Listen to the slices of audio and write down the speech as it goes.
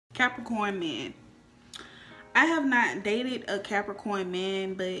Capricorn Man. I have not dated a Capricorn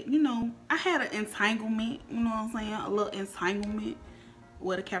man, but you know, I had an entanglement, you know what I'm saying? A little entanglement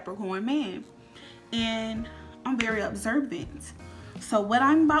with a Capricorn man. And I'm very observant. So what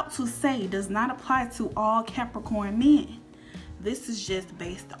I'm about to say does not apply to all Capricorn men. This is just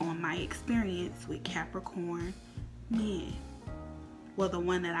based on my experience with Capricorn men. Well, the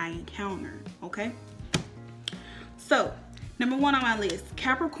one that I encountered, okay? So, number one on my list,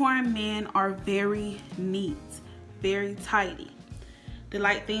 Capricorn men are very neat, very tidy. They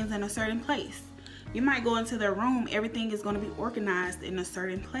like things in a certain place. You might go into their room, everything is going to be organized in a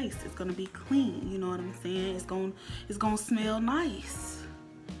certain place. It's going to be clean, you know what I'm saying? It's going to smell nice.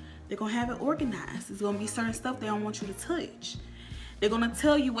 They're going to have it organized. It's going to be certain stuff they don't want you to touch. They're going to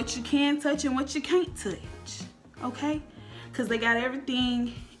tell you what you can touch and what you can't touch, okay? Because they got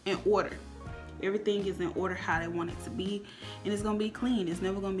everything in order. Everything is in order how they want it to be, and it's gonna be clean. It's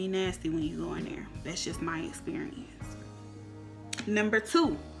never gonna be nasty when you go in there. That's just my experience. Number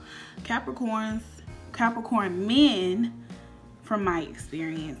two, Capricorn men, from my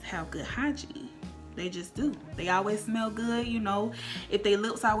experience, have good hygiene. They just do. They always smell good, you know. If their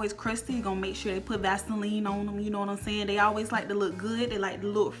lips always crusty, you're gonna make sure they put Vaseline on them, you know what I'm saying? They always like to look good. They like to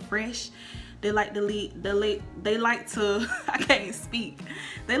look fresh. They like to I can't speak.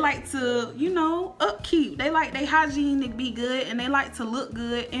 They like to, you know, upkeep. They like their hygiene to be good, and they like to look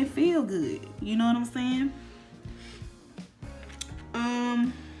good and feel good. You know what I'm saying?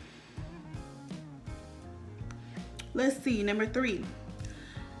 Let's see, number three.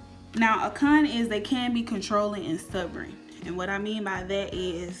 Now, a con is they can be controlling and stubborn. And what I mean by that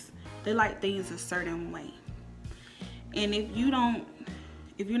is they like things a certain way. And if you're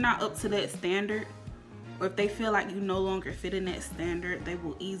not up to that standard, or if they feel like you no longer fit in that standard, they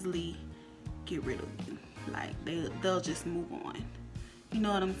will easily get rid of you. Like, they'll just move on. You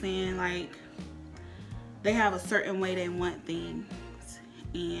know what I'm saying? Like, they have a certain way they want things,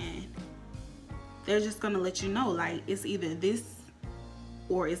 and they're just gonna let you know, like, it's either this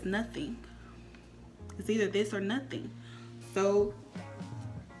or it's nothing. It's either this or nothing. So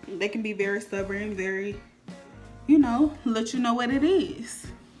they can be very stubborn, very, you know, let you know what it is.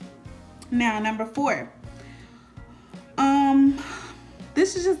 Now, number four.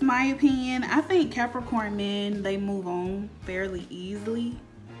 This is just my opinion. I think Capricorn men, they move on fairly easily.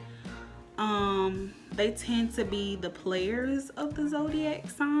 They tend to be the players of the zodiac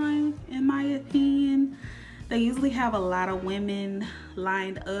sign, in my opinion. They usually have a lot of women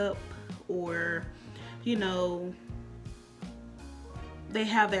lined up, or, you know, they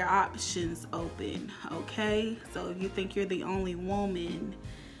have their options open, okay? So if you think you're the only woman,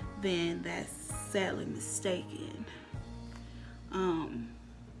 then that's sadly mistaken.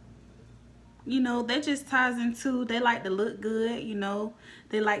 You know, that just ties into, they like to look good, you know,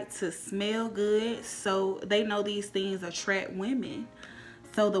 they like to smell good, so they know these things attract women.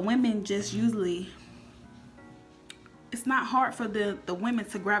 So the women just usually, it's not hard for the women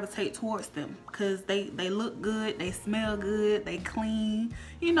to gravitate towards them, because they look good, they smell good, they clean,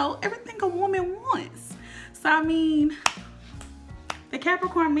 you know, everything a woman wants. So I mean, the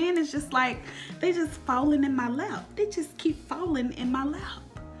Capricorn man is just like, they just falling in my lap. They just keep falling in my lap.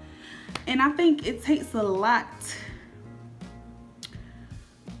 And I think it takes a lot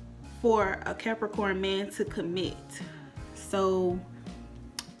for a Capricorn man to commit. So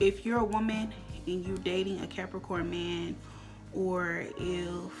if you're a woman and you're dating a Capricorn man, or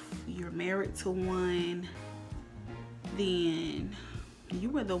if you're married to one, then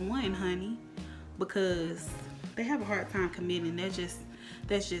you were the one, honey, because they have a hard time committing.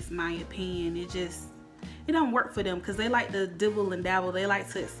 That's just my opinion. It don't work for them, because they like to dibble and dabble. They like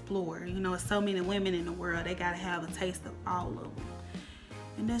to explore. You know, there's so many women in the world. They gotta have a taste of all of them.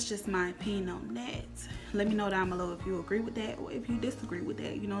 And that's just my opinion on that. Let me know down below if you agree with that, or if you disagree with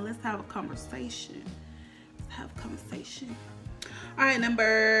that. You know, let's have a conversation. Let's have a conversation. All right,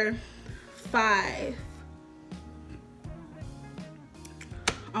 number 5.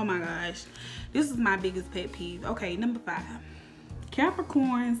 Oh my gosh, this is my biggest pet peeve. Okay, number 5.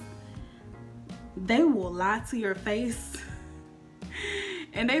 Capricorns, they will lie to your face,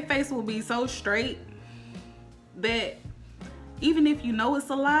 and their face will be so straight that even if you know it's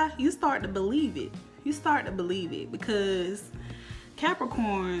a lie, you start to believe it. You start to believe it, because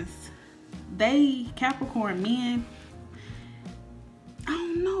Capricorns, Capricorn men, I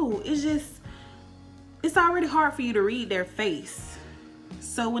don't know, it's already hard for you to read their face.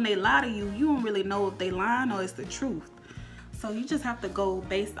 So when they lie to you, you don't really know if they lying or it's the truth. So you just have to go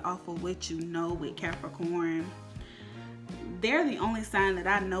based off of what you know with Capricorn. They're the only sign that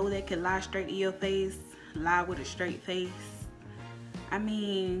I know that can lie straight to your face, lie with a straight face. I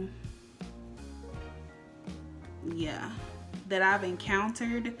mean, yeah, that I've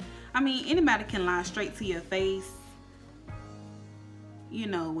encountered. I mean, anybody can lie straight to your face, you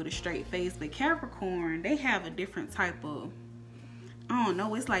know, with a straight face. But Capricorn, they have a different type of, I don't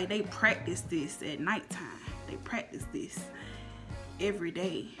know, it's like they practice this at nighttime. They practice this every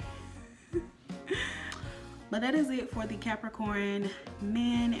day. But that is it for the Capricorn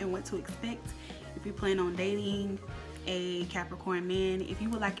men and what to expect if you plan on dating a Capricorn man. If you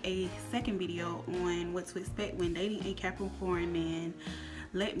would like a second video on what to expect when dating a Capricorn man,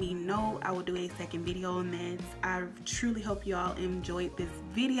 let me know. I will do a second video on that. I truly hope you all enjoyed this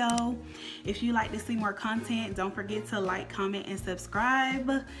video. If you like to see more content, don't forget to like, comment, and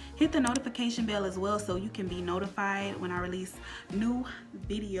subscribe. Hit the notification bell as well so you can be notified when I release new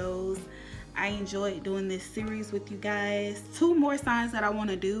videos. I enjoyed doing this series with you guys. 2 more signs that I want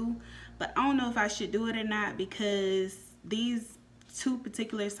to do, but I don't know if I should do it or not, because these 2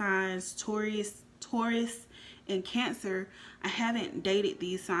 particular signs, Taurus and Cancer, I haven't dated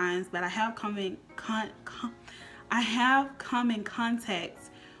these signs, but I have come in contact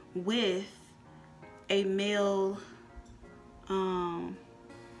with a male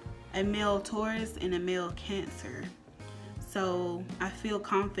Taurus and a male Cancer. So I feel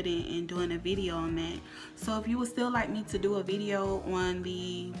confident in doing a video on that. So if you would still like me to do a video on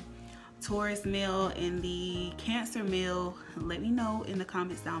the Taurus male and the Cancer male, let me know in the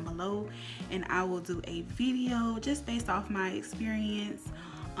comments down below, and I will do a video just based off my experience,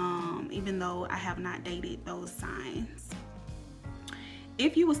 even though I have not dated those signs.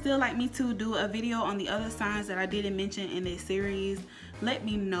 If you would still like me to do a video on the other signs that I didn't mention in this series, let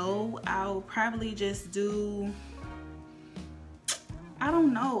me know. I'll probably just do, I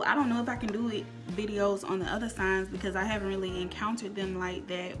don't know if I can do it videos on the other signs, because I haven't really encountered them like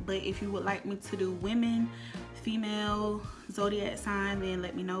that. But if you would like me to do women, female zodiac sign, then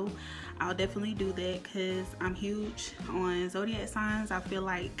let me know. I'll definitely do that, because I'm huge on zodiac signs. I feel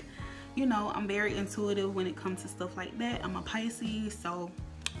like, you know, I'm very intuitive when it comes to stuff like that. I'm a Pisces, so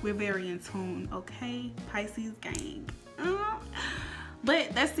we're very in tune, okay? Pisces gang.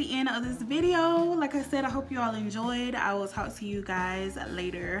 But that's the end of this video. Like I said, I hope you all enjoyed. I will talk to you guys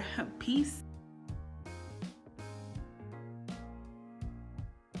later. Peace.